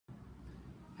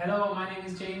Hello, my name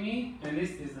is Jamie and this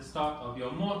is the start of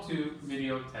your More 2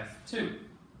 video test 2.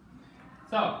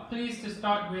 So, please to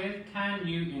start with, can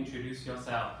you introduce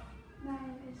yourself? My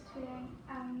name is Thuy.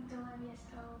 I'm 11 years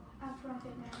old. I'm from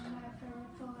Vietnam. My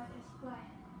favorite color is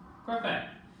black. Perfect.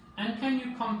 And can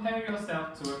you compare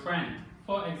yourself to a friend?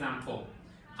 For example,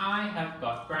 I have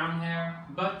got brown hair,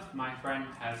 but my friend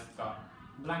has got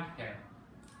black hair.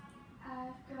 I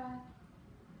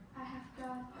have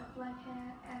got a black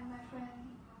hair and my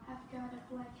friend have got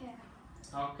a black hair.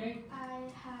 Okay. I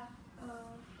have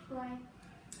a bright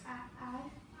eye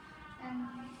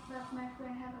but my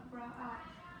friend have a brown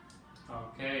eye.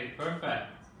 Okay, perfect.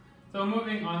 So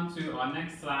moving on to our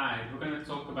next slide, we're going to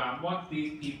talk about what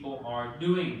these people are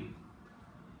doing.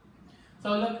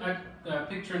 So look at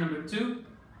picture number 2.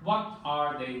 What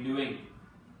are they doing?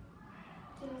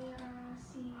 They are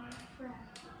seeing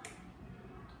friends.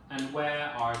 And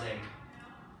where are they?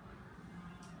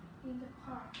 In the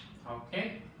park.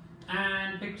 Okay.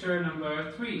 And picture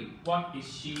number 3. What is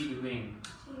she doing?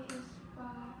 She is by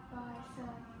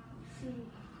some sea.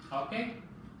 Okay.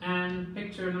 And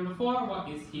picture number 4. What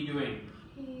is he doing?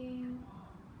 He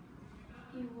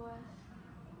was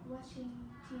watching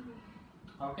TV.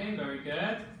 Okay, very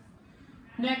good.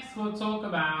 Next, we'll talk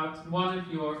about one of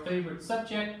your favorite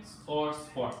subjects or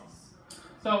sports.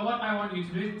 So what I want you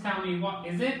to do is tell me what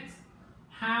is it,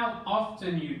 how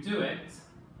often you do it,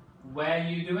 where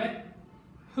you do it,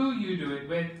 who you do it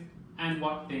with, and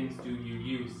what things do you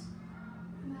use.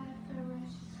 My favorite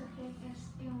subject is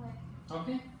English.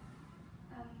 Okay.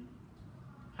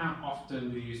 How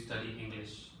often do you study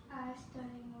English? I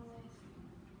study English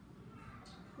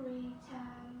 3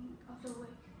 times of the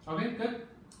week. Okay, good.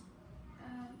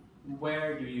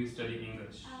 Where do you study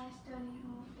English? I study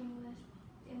English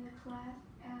in the class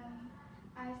and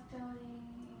I study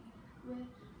with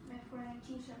my friend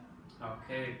teacher.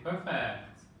 Okay,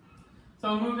 perfect.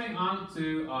 So moving on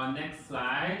to our next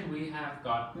slide, we have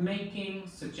got making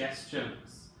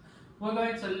suggestions. We're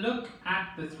going to look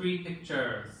at the 3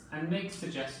 pictures and make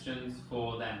suggestions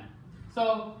for them.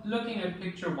 So looking at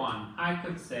picture 1, I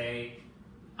could say,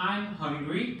 I'm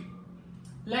hungry.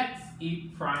 Let's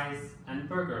eat fries and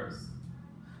burgers.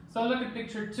 So look at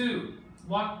picture 2.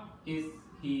 How is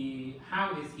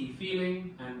he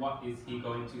feeling and what is he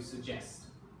going to suggest?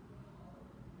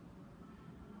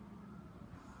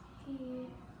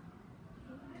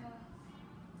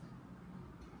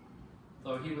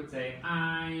 So he would say,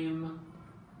 I'm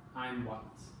what?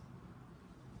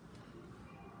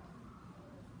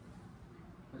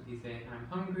 Would he say, I'm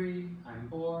hungry, I'm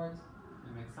bored,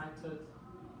 I'm excited?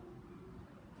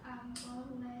 I'm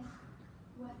bored.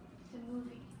 Watch the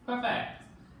movie. Perfect.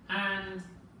 And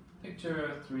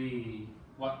picture 3,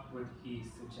 what would he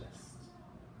suggest?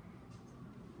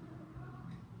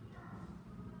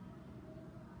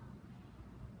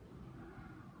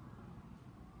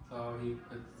 So he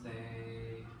could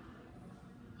say,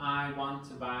 I want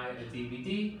to buy a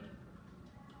DVD. Yeah.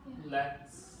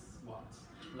 Let's what?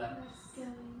 Let's go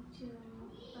to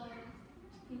buy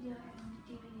video and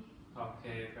DVD.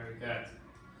 Okay, very good.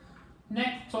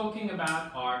 Next, talking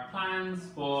about our plans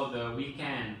for the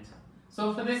weekend.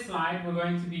 So for this slide, we're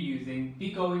going to be using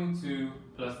be going to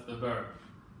plus the verb.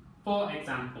 For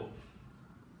example,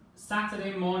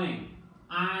 Saturday morning,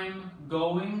 I'm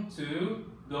going to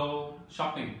go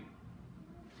shopping.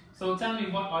 So tell me,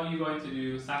 what are you going to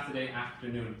do Saturday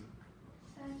afternoon?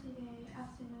 Saturday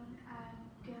afternoon, I'm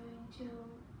going to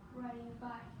ride a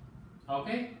bike.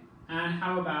 Okay. And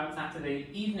how about Saturday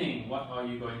evening? What are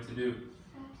you going to do?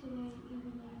 Saturday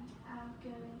evening, I'm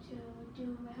going to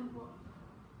do my homework.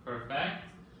 Perfect.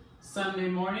 Sunday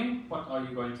morning, what are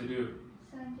you going to do?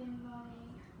 Sunday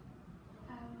morning,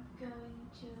 I'm going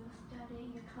to study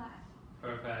in the class.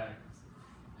 Perfect.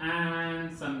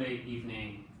 And Sunday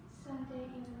evening? Sunday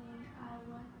evening, I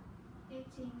was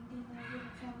eating dinner with the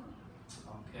family.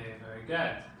 Okay, very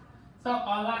good. So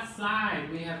our last slide,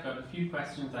 we have got a few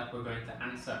questions that we're going to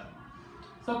answer.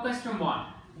 So question 1,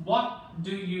 what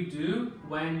do you do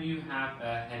when you have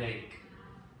a headache?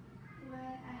 When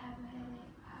I have a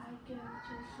headache, I go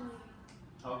to sleep.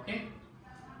 Okay.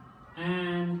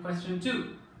 And question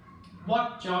 2,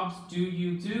 what jobs do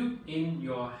you do in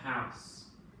your house?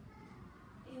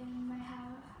 In my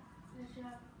house, the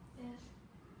job is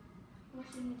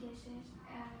washing the dishes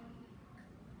and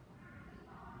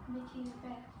making the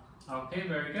bed. Okay,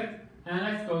 very good. And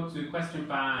let's go to question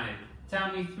 5.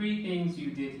 Tell me 3 things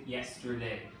you did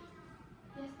yesterday.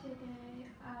 Yesterday,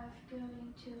 I was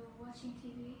going to watching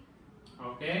TV.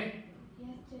 Okay.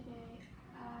 Yesterday,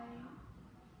 I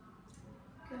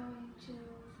going to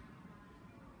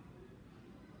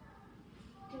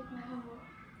do my homework.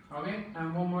 Okay,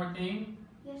 and one more thing.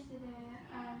 Yesterday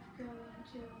I'm going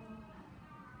to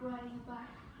riding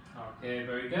bike. Okay,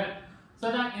 very good.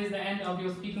 So that is the end of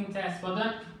your speaking test. Well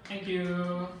done. Thank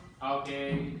you.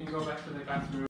 Okay, you can go back to the classroom.